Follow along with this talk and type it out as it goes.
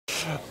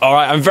All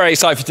right, I'm very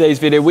excited for today's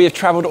video. We have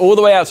travelled all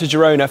the way out to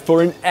Girona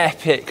for an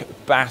epic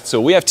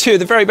battle. We have two of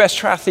the very best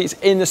triathletes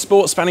in the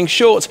sport, spanning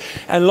short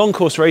and long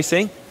course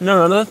racing,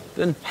 none other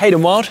than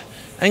Hayden Wilde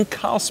and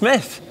Kyle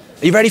Smith.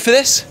 Are you ready for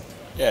this?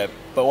 Yeah,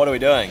 but what are we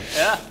doing?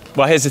 Yeah.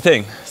 Well, here's the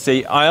thing.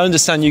 See, I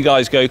understand you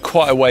guys go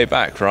quite a way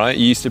back, right?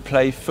 You used to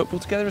play football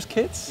together as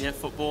kids? Yeah,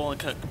 football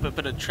and a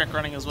bit of track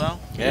running as well.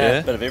 Yeah,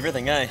 a bit of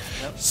everything, eh?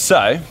 Yep.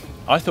 So,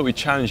 I thought we'd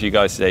challenge you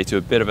guys today to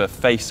a bit of a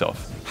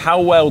face-off.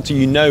 How well do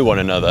you know one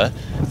another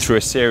through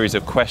a series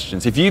of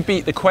questions? If you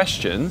beat the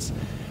questions,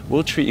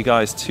 we'll treat you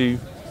guys to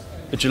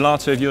a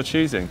gelato of your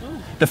choosing. Ooh.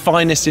 The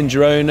finest in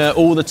Girona,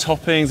 all the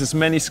toppings, as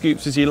many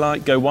scoops as you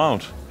like, go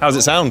wild. How's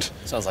it sound?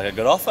 Sounds like a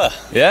good offer.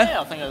 Yeah?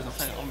 Yeah, I think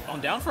I'm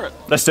down for it.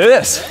 Let's do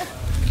this. Yeah.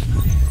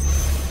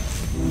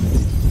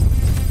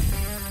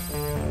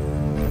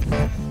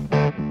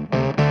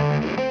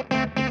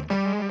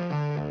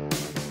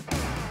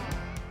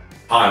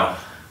 Kyle,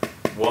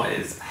 what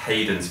is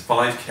Hayden's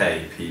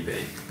 5K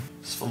PB?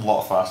 It's a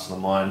lot faster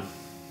than mine.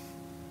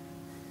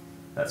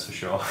 That's for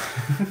sure.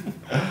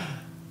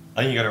 I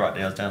think you got to write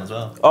those down as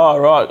well. Oh,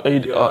 right.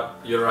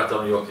 You're right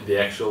down the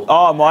actual...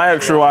 Oh, my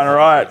actual one,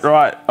 right.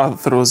 I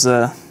thought it was...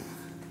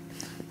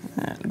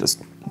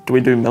 just, do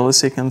we do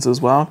milliseconds as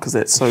well? Because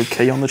that's so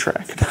key on the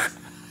track.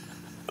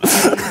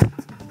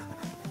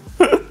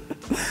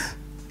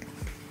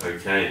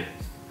 Okay,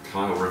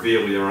 Kyle,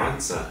 reveal your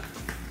answer.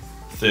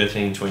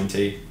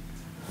 13:20.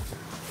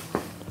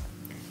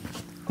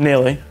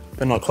 Nearly,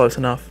 but not close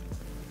enough.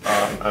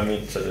 I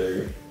meant to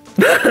do...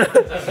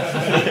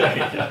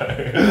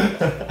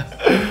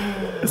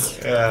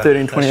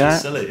 13:28.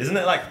 That's silly, isn't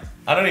it? Like,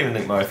 I don't even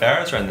think Mo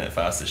Farah's ran that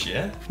fast this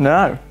year.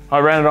 No, I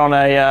ran it on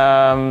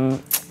a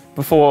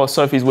before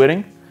Sophie's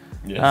wedding.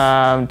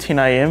 Yes. 10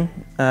 a.m.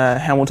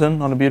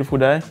 Hamilton on a beautiful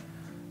day.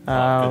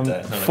 Good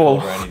day, not a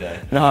cold rainy day.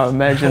 No,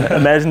 imagine it.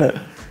 And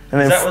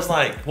then that was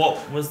like,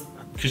 what was?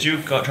 Because you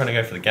were trying to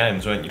go for the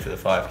games, weren't you, for the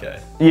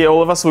 5K? Yeah,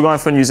 all of us were going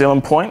for New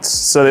Zealand points.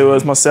 So there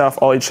was myself,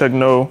 Ollie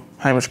Chignall,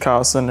 Hamish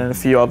Carson, and a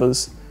few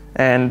others.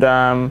 And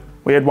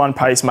we had one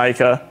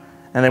pacemaker,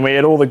 and then we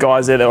had all the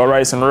guys there that were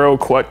racing real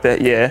quick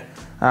that year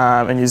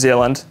in New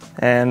Zealand.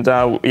 And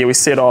yeah, we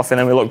set off, and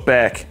then we looked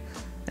back,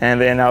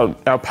 and then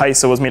our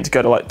pacer was meant to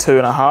go to like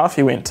 2.5.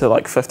 He went to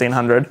like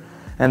 1500,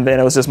 and then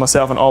it was just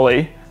myself and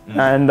Ollie,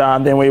 and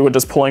then we were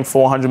just pulling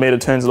 400-meter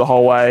turns the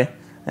whole way.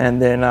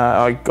 And then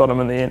I got him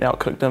in the end,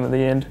 outkicked him at the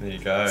end. There you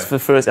go. It's the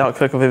first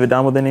outkick I've ever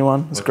done with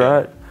anyone. It's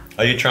great.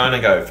 Are you trying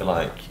to go for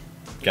like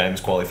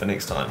games quali for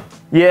next time?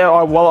 Yeah,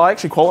 I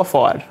actually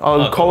qualified.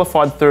 I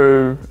qualified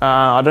through,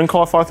 I didn't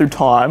qualify through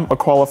time, I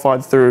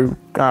qualified through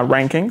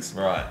rankings.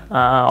 Right.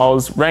 I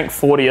was ranked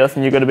 40th,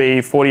 and you've got to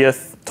be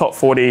 40th, top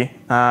 40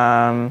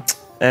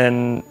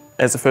 and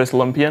as the first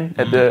Olympian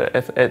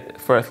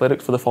for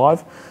athletics for the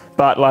 5.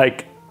 But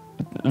like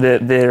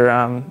their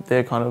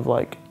kind of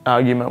like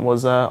argument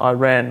was I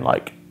ran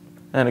like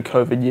in a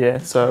COVID year,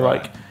 so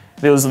like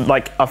there was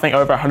like I think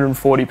over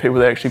 140 people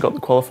that actually got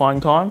the qualifying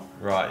time.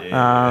 Right.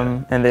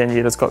 Yeah. And then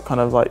just got kind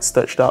of like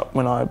stitched up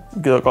when I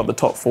got the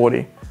top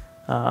 40.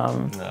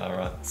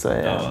 Right. So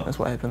yeah, that's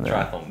what happened there.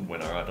 Triathlon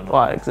winner, I don't know.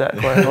 Right,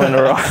 exactly.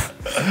 Winner, right.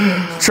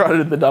 Tried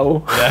it at the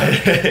double.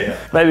 Yeah.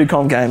 Maybe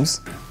Com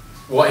Games.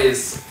 What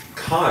is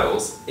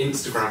Kyle's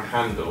Instagram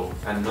handle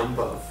and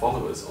number of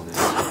followers on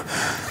Instagram?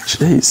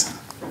 Jeez.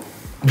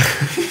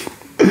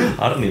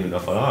 I don't even know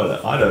if I know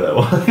that. I know that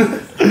one.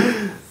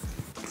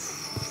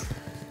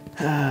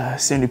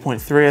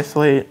 70.3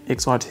 athlete,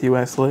 XITU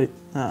athlete.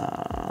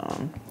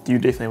 You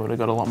definitely would have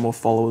got a lot more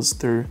followers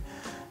through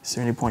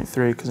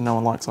 70.3 because no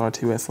one likes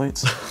ITU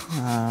athletes.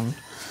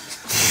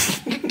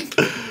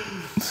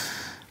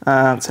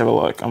 Let's have a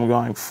look. I'm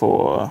going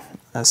for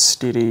a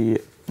steady...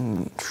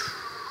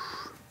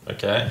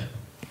 Okay.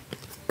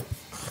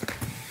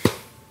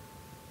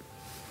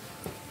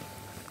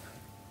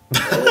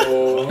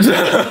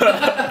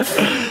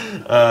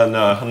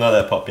 No, I'm not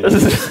that popular.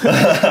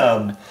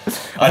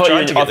 I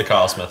tried to get the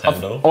Kyle Smith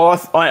handle.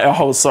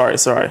 Oh,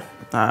 sorry.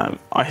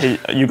 I hear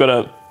you got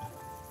a...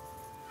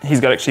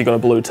 He's actually got a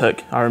blue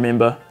tick, I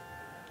remember.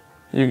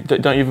 Don't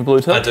you have a blue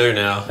tick? I do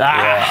now.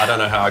 Yeah, I don't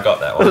know how I got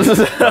that one.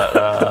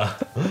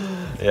 But,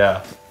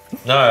 yeah.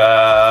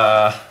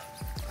 No,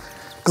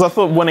 because I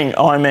thought winning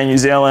Ironman New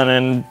Zealand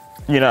and,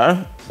 you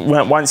know,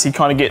 once you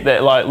kind of get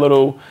that like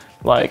little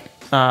like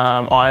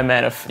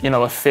Ironman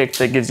effect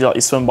that gives you like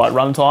your swim bike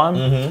run time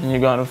and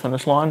you're going to the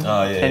finish line.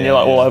 Oh, yeah, and you're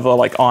like all over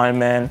like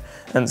Ironman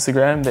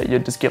Instagram that you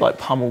just get like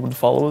pummeled with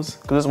followers.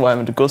 Because this is what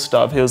happened to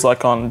Gustav. He was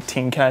like on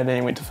 10K, then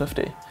he went to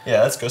 50.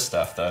 Yeah, that's good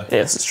stuff though.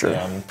 Yes, it's true.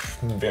 Yeah, I'm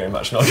very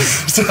much not good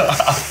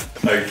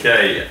stuff.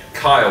 Okay,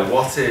 Kyle,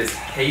 what is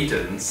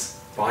Hayden's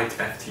bike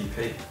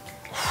FTP?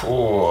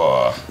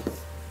 Ooh.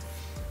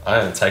 I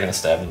haven't taken a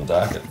stab in the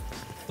dark at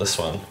this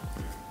one.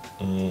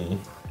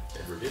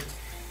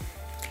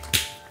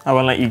 I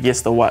won't let you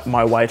guess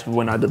my weight of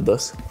when I did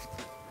this.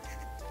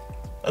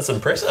 That's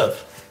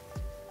impressive.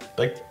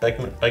 Big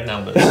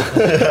numbers.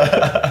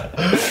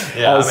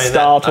 Yeah, I was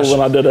startled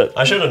when I did it.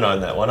 I should have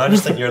known that one. I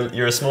just think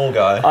you're a small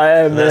guy. I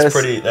am. That's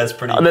pretty. That's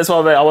what I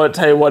mean. I won't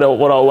tell you what I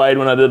weighed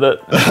when I did it.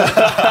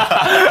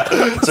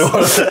 So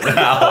what is it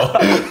now?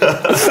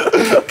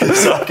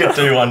 Because I could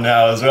do one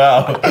now as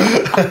well.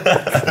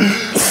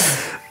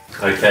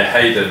 Okay,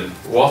 Hayden,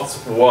 what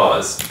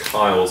was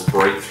Kyle's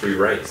breakthrough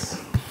race?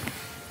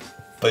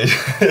 But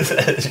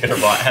you're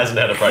gonna write, hasn't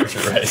had a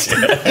breakthrough race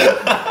yet.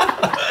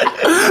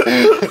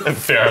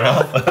 Fair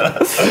enough.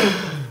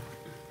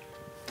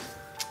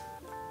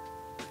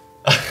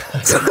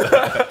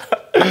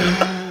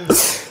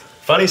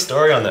 Funny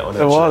story on that one.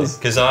 Actually. It was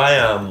because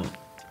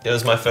it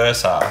was my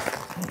first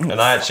half, and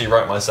I actually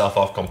wrote myself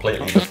off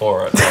completely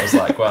before it. I was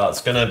like, well,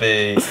 it's gonna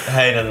be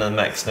Hayden and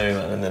Max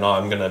Newman, and then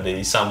I'm gonna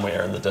be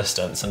somewhere in the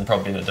distance and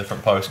probably in a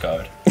different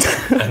postcode.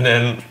 And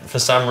then for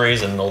some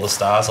reason, all the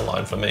stars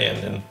aligned for me,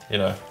 and then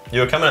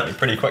you were coming at me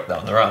pretty quick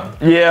down the run.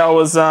 Yeah, I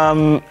was.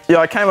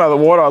 I came out of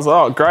the water. I was like,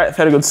 oh, great! I've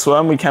had a good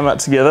swim. We came out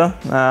together.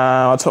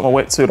 I took my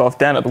wetsuit off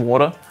down at the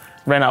water,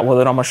 ran out with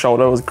it on my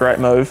shoulder. It was a great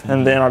move.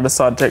 And then I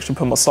decided to actually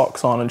put my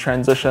socks on and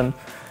transition.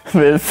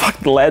 Man, fuck,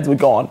 the lads were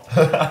gone.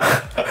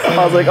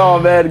 I was like, oh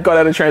man, got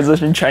out of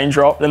transition, chain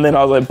dropped, and then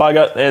I was like, bug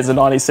it, there's a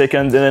 90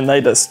 seconds, and then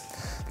they just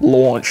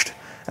launched.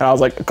 And I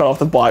was like, got off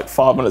the bike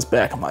 5 minutes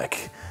back, I'm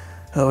like,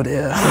 oh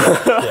dear.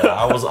 Yeah,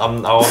 I wasn't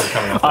coming off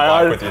the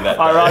bike with you that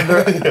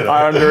day.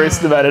 I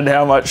underestimated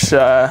how much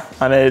I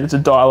needed to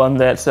dial in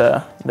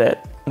that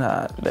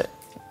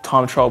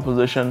time trial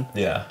position.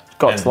 Yeah.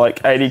 Got to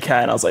like 80k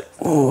and I was like,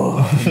 ooh,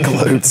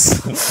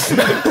 glutes.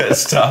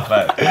 It's tough,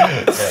 mate.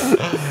 Yeah.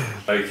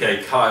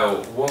 Okay,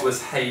 Kyle, what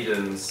was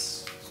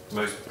Hayden's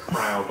most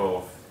proud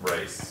of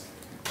race?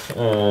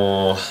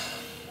 Oh,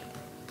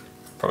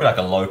 probably like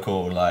a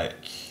local,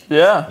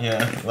 yeah,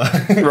 like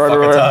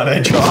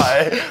Whakatane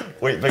try,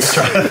 Wheat Bix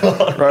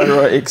Triathlon.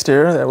 Rotorua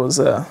exterior, that was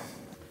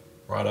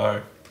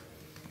Righto.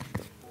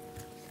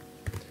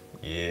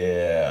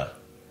 Yeah,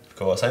 of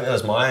course. I think that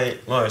was my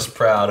most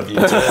proud of you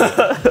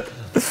too.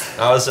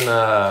 I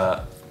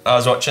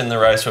was watching the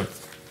race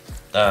with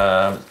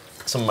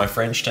some of my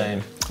French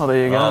team. Oh,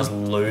 there you go. I was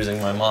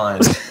losing my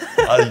mind.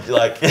 They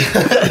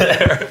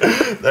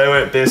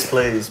weren't best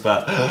pleased,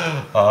 but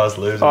I was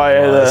losing my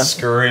mind. I was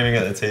screaming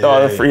at the TV.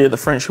 Oh, the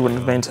French wouldn't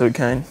have been too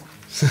keen.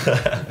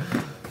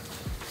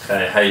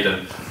 Okay,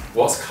 Hayden,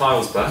 what's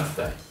Kyle's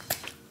birthday?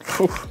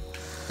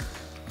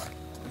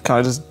 Can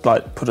I just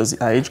put his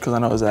age, because I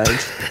know his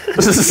age?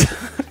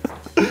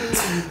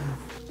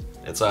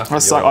 It's after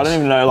yours. I don't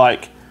even know,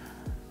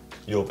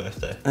 your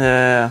birthday.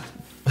 Yeah.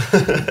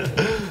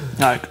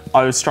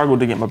 I struggled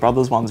to get my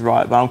brother's ones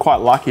right, but I'm quite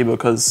lucky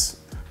because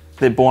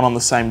they're born on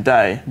the same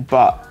day,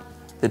 but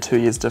they're 2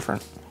 years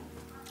different.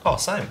 Oh,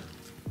 same.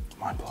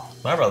 Mind blowing.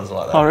 My brother's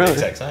like that. Oh, really?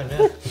 Exact same,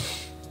 yeah.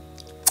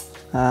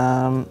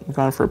 I'm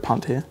going for a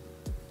punt here.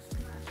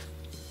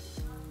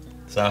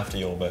 It's after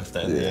your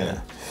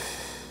birthday.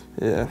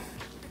 Yeah.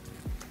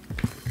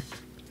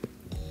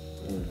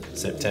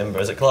 September,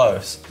 is it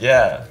close?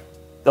 Yeah.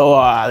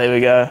 Oh, there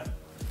we go.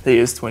 He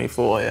is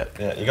 24, yeah.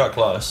 Yeah, you got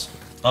close.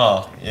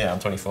 Oh, yeah, I'm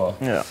 24.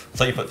 Yeah. I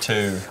thought you put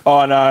two dates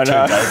on there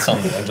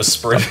and just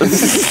spread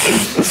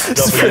it.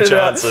 Double your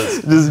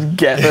chances. Just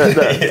get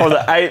it. From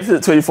the 8th to the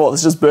 24th,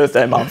 it's just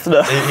birthday month.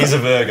 He's a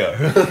Virgo.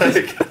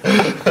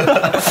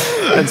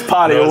 It's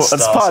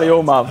party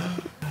all month.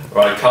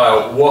 Right,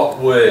 Kyle, what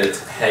would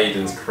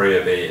Hayden's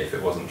career be if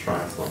it wasn't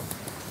triathlon?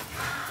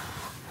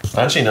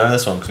 I actually know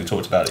this one because we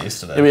talked about it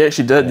yesterday. Yeah, we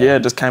actually did,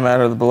 it just came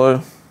out of the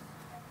blue.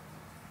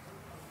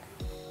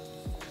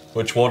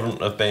 Which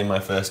wouldn't have been my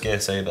first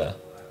guess either.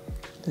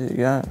 There you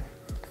go.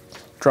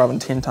 Driving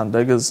 10-ton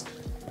diggers.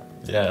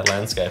 Yeah,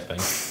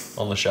 landscaping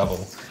on the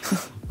shovel.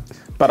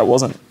 But it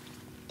wasn't.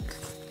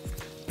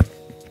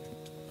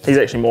 He's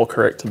actually more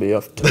correct to be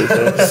fair.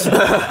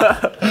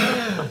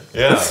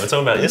 Yeah, we were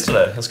talking about it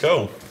yesterday. That's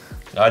cool.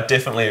 I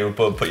definitely would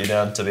put you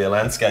down to be a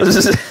landscaper.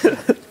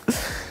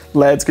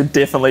 Lads could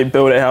definitely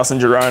build a house in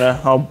Girona.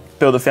 I'll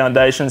build the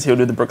foundations, he'll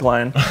do the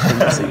bricklaying.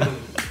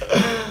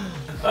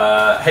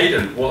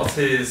 Hayden, what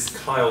is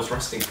Kyle's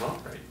resting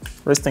heart rate?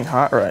 Resting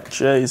heart rate,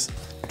 jeez.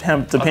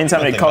 Depends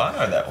how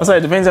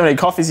many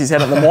coffees he's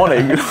had in the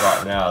morning.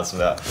 Right now it's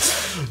about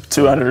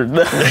 200.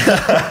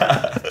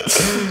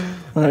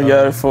 I'm gonna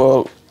go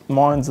for,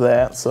 mine's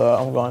that, so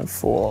I'm going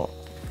for.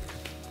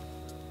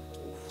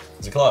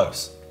 Is it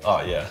close?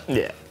 Oh yeah.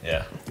 Yeah.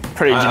 Yeah.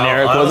 Pretty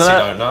generic, I wasn't it?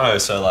 I don't know,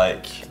 so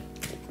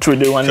should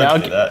we do one now?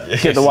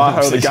 Yes. Get the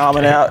Wahoo, the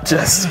Garmin out,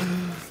 just.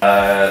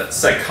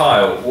 So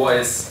Kyle, what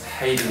is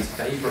Hayden's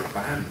favourite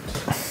band?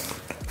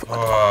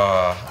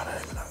 I don't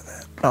even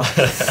know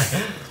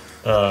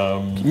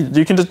that.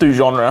 You can just do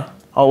genre.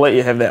 I'll let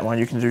you have that one.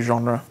 You can do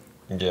genre.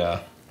 Yeah.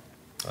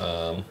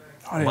 I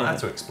might have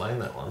to explain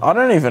that one. I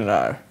don't even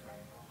know.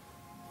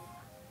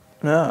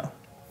 No.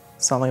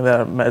 Something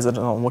that is it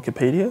on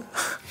Wikipedia?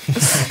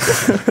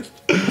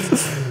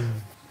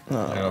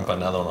 I'm going to put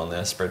another one on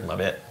there, spread my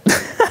bet.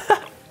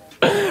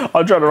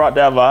 I'll try to write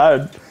down my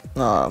own.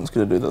 No, I'm just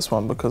going to do this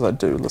one because I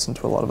do listen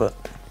to a lot of it.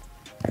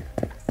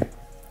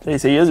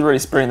 Jeez, he is really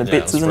spreading the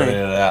bits, isn't he?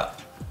 Spreading it out.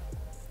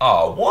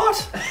 Oh,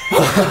 what? No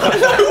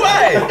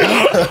way!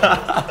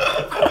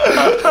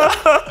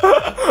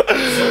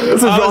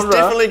 I was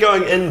definitely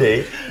going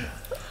indie.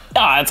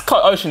 Ah, it's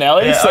Ocean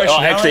Alley. Yeah, so Ocean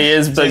Alley. actually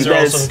is big. These are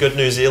all some good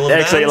New Zealand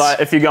actually, bands. like,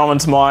 if you go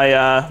into my,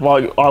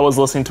 well, I was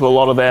listening to a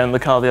lot of that in the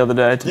car the other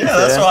day. To be Yeah,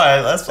 that's fair.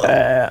 why. That's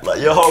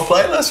like your whole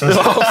playlist was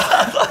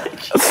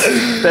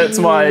That's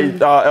my.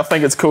 I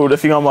think it's called.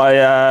 If you go on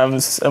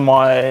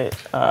my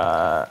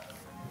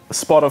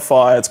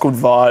Spotify, it's called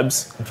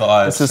Vibes.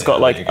 Vibes. It's just got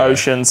there like you go.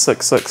 Ocean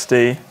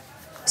 660,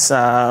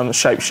 some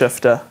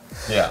Shapeshifter.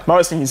 Yeah.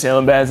 Mostly New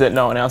Zealand bands that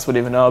no one else would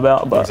even know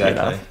about, but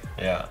Exactly. you know.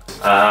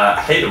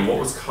 Yeah. Hayden, what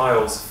was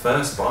Kyle's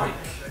first bike?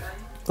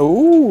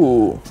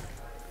 Ooh, I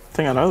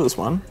think I know this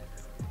one.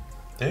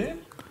 Do you?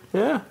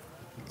 Yeah.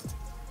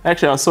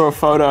 Actually, I saw a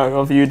photo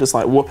of you just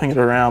like whooping it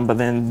around, but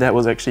then that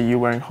was actually you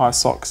wearing high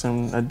socks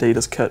and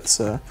Adidas kit.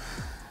 So.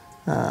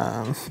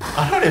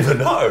 I don't even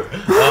know.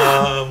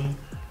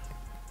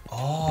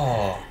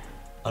 Oh,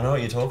 I know what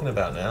you're talking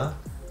about now.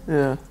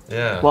 Yeah.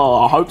 Yeah. Well,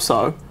 I hope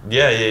so.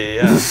 Yeah.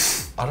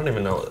 I don't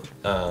even know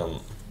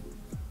what.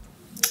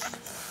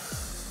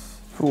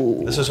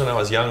 Ooh. This was when I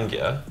was young,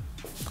 yeah.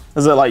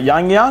 Is it like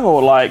young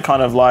or like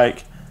kind of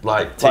like?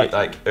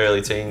 Like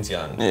early teens,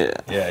 young. Yeah.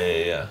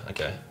 Yeah.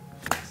 Okay.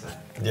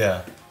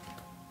 Yeah.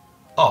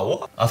 Oh,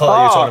 what? I thought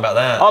you were talking about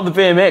that. Oh, the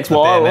BMX. The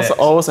Well, BMX. I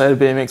also had a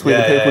BMX with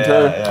the people too.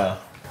 Yeah.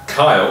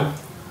 Kyle,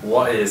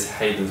 what is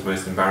Hayden's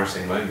most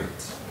embarrassing moment?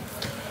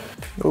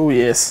 Oh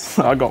yes,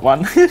 I got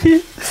one.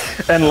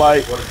 and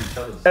like, What is each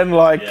other's? and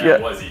like, Yeah, yeah.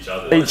 what is each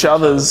other's? Each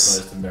other's.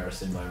 Most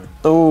embarrassing moment.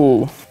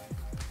 Oh,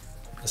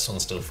 This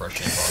one's still fresh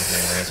in my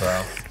memory as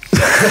well.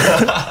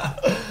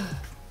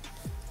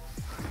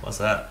 What's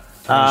that?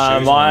 Putting shoes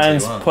on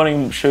mine's T1.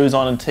 putting shoes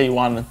on in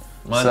T1.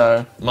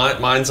 So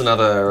Mine's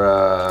another.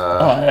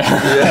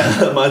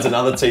 yeah. Yeah, mine's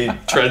another T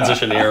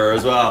transition era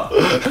as well.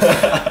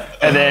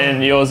 And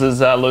then yours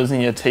is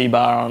losing your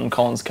T-bar on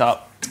Collins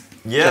Cup. Just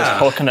Yeah.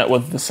 hooking it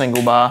with the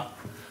single bar.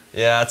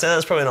 Yeah, I'd say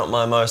that's probably not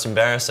my most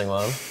embarrassing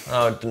one.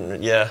 My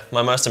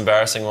most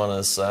embarrassing one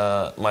is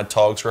my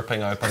togs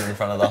ripping open in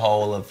front of the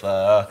whole of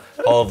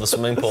the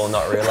swimming pool and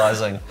not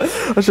realising.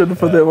 I should have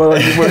put that one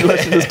on. You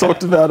should just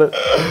talked about it.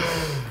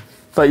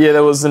 But yeah,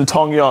 that was in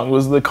Tongyong.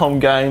 Was the Com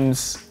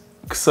Games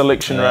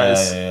selection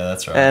race. Yeah,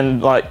 that's right.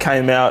 And like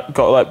came out,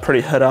 got like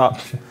pretty hit up.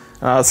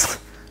 And I was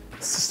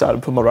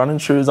started putting my running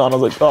shoes on. I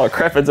was like, oh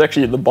crap, it's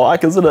actually the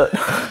bike, isn't it?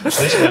 At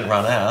least you didn't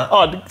run out.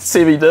 Oh,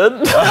 Sevi did.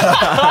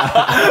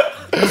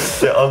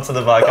 Get onto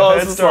the bike. I I've was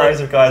heard just stories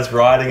like- of guys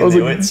riding I in was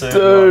their like, wetsuit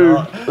dude.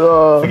 and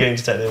whatnot, forgetting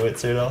to take their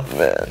wetsuit off.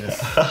 Man.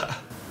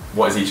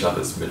 What is each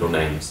other's middle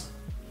names?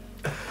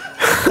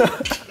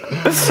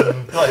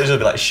 Might usually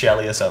be like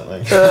Shelley or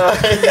something.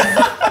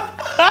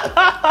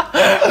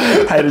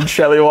 Hayden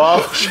Shelley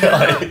Wilde.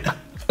 Shelley.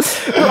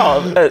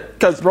 Oh,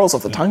 it rolls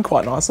off the tongue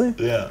quite nicely.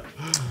 Yeah.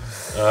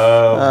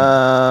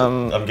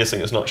 I'm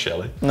guessing it's not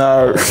Shelley.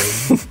 No.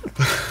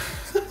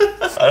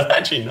 I don't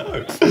actually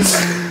know.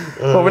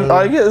 Well,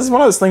 I guess it's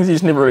one of those things you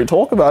just never really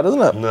talk about,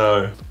 isn't it?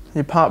 No.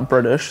 You're part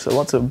British, so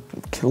what's a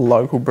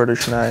local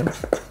British name?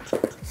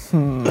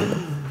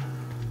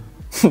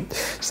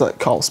 It's like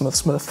Carl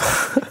Smith.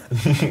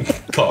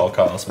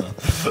 Carl Smith.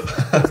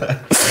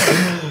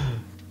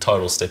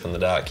 Total step in the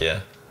dark,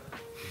 yeah.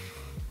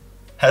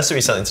 Has to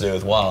be something to do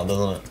with wild,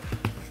 doesn't it?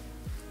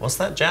 What's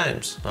that,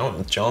 James? I went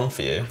with John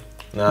for you.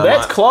 No,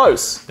 That's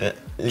close. yeah.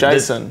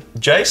 Jason.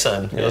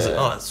 Jason. Yeah.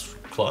 Oh, that's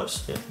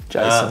close. Yeah.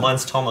 Jason.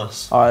 Mine's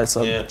Thomas. Oh, it's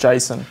Yeah.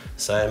 Jason.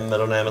 Same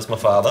middle name as my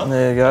father.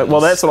 There you go.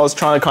 Well, that's what I was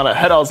trying to kind of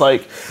hit. I was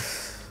like,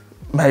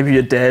 maybe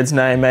your dad's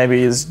name,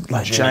 maybe is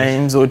like Jimmy.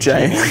 James or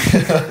Jamie.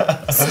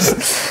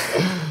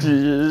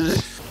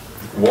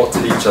 What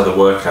did each other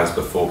work as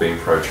before being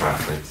pro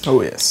triathletes?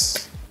 Oh,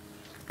 yes.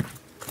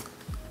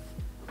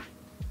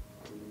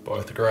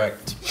 Both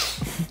correct.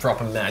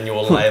 Proper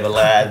manual labour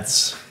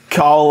lads.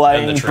 Carl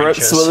In laying the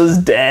bricks trenches. with his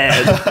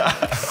dad.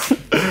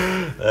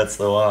 That's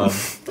the one.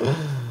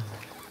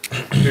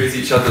 Who is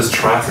each other's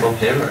triathlon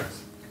heroes?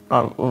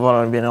 I've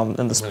only been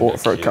in the sport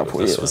for a cute couple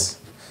of with this years.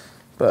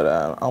 But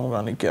I'm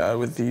going to go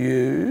with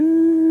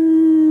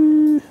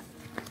you.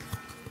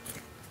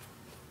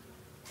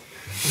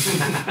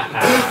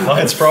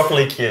 Mine's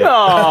properly cute.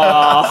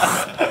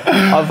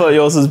 I thought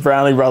yours was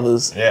Brownlee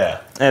Brothers. Yeah.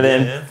 And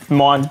then Yeah.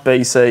 mine's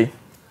BC,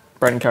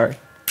 Braden Curry.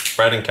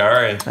 Braden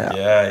Curry.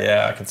 Yeah.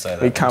 Yeah, I can say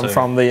that. We come too.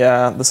 from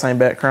the same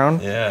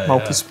background. Yeah,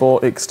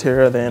 Multi-sport,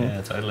 exterior, then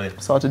Yeah, totally.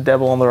 decided to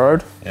dabble on the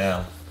road.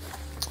 Yeah.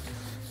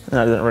 And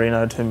I didn't really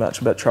know too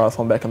much about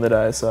triathlon back in the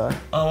day, so.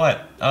 Oh wait,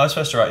 I was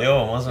supposed to write your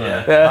one, wasn't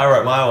I? Yeah. I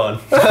wrote my one.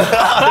 So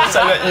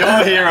that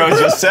your hero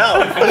is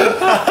yourself.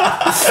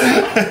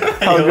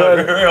 Oh,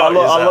 good.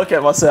 I look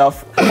at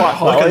myself quite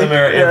highly. Look in the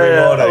mirror every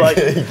morning. Like,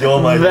 You're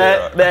my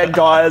hero. that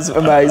guy is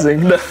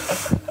amazing.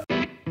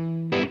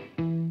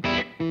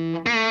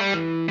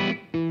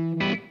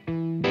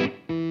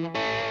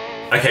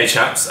 Okay,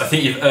 chaps, I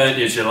think you've earned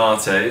your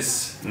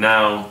gelatos.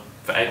 Now,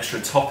 for extra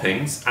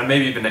toppings and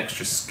maybe even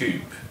extra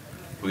scoop,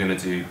 we're going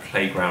to do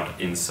playground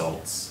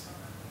insults.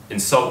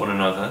 Insult one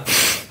another,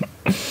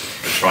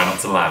 but try not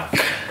to laugh.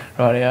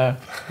 Rightio.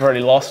 I've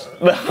already lost.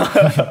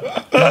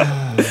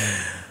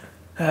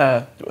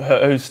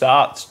 Who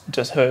starts?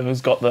 Just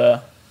whoever's got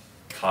the...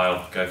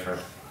 Kyle, go for it.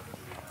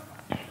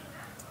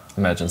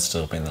 Imagine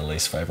still being the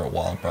least favourite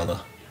Wild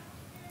brother.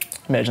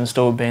 Imagine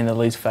still being the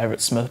least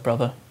favourite Smith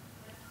brother.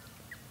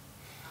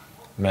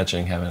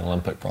 Imagine having an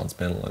Olympic bronze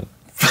medal and...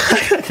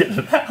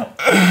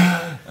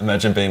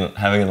 Imagine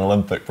having an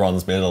Olympic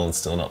bronze medal and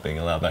still not being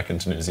allowed back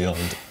into New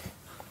Zealand.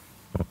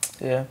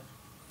 Yeah.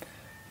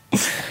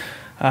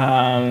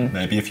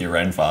 Maybe if you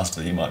ran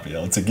faster, you might be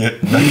able to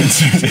get back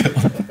into New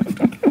Zealand.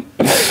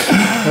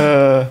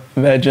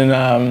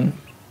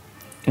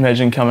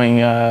 Imagine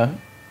coming... oh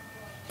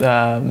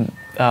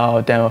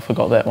damn! I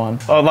forgot that one.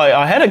 Oh, like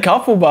I had a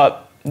couple,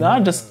 but no,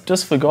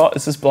 just forgot.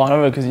 It's just blown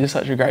over because you're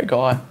such a great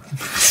guy.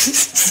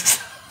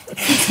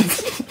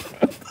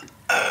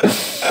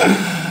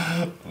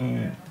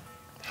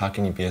 How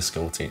can you be a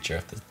school teacher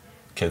if the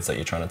kids that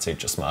you're trying to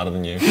teach are smarter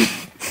than you?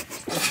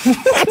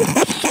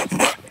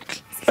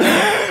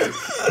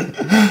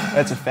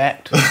 That's a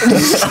fact.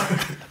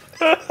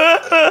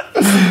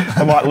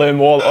 I might learn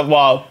more.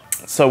 Well,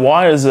 so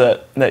why is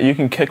it that you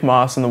can kick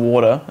my ass in the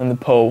water, in the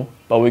pool,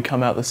 but we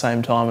come out the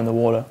same time in the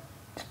water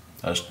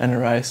in a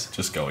race?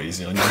 Just go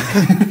easy on you.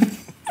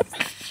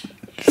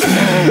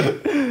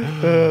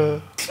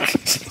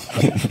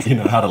 You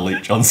know how to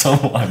leech on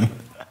someone.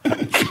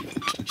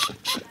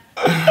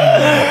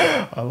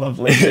 I love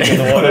leeching in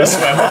the water.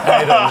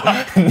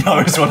 Hayden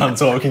knows what I'm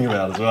talking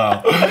about as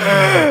well.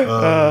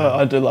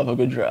 I do love a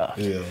good draft.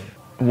 Yeah.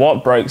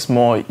 What breaks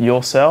more,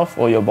 yourself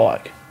or your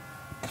bike?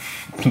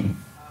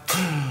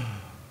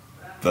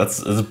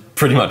 It's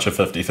pretty much a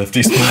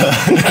 50-50 split.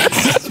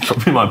 It's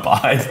probably my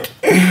bike,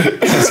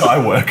 because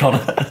I work on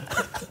it.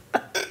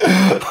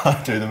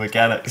 I do the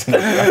mechanics and the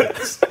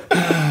brakes.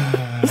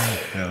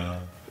 Yeah.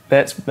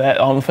 That's that.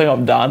 I think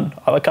I'm done.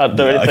 I can't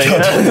do anything. I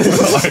can't do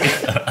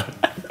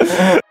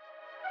anything.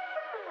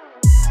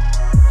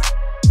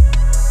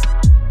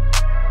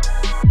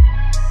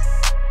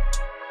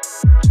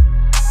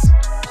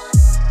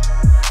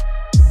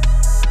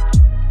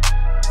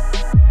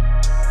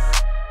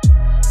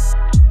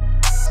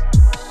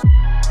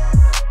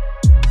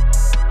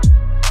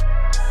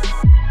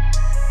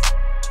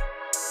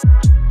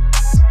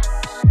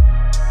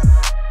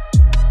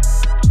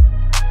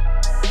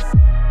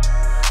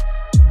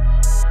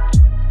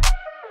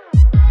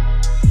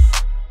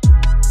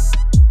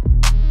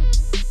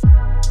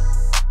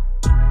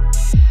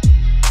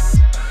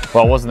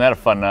 Well, wasn't that a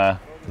fun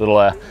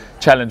little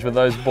challenge with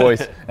those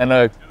boys, and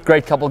a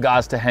great couple of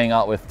guys to hang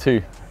out with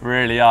too.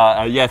 Really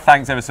are. Yeah,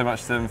 thanks ever so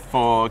much to them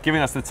for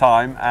giving us the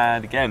time,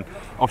 and again,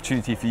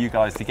 opportunity for you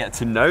guys to get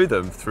to know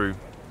them through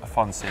a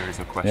fun series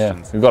of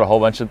questions. Yeah, we've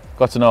got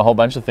got to know a whole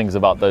bunch of things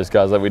about those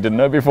guys that we didn't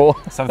know before.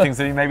 Some things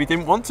that you maybe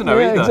didn't want to know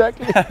Yeah, either.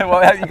 exactly. Well,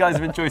 I hope you guys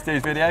have enjoyed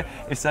today's video.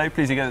 If so,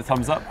 please do give it a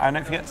thumbs up, and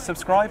don't forget to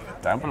subscribe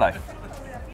down below.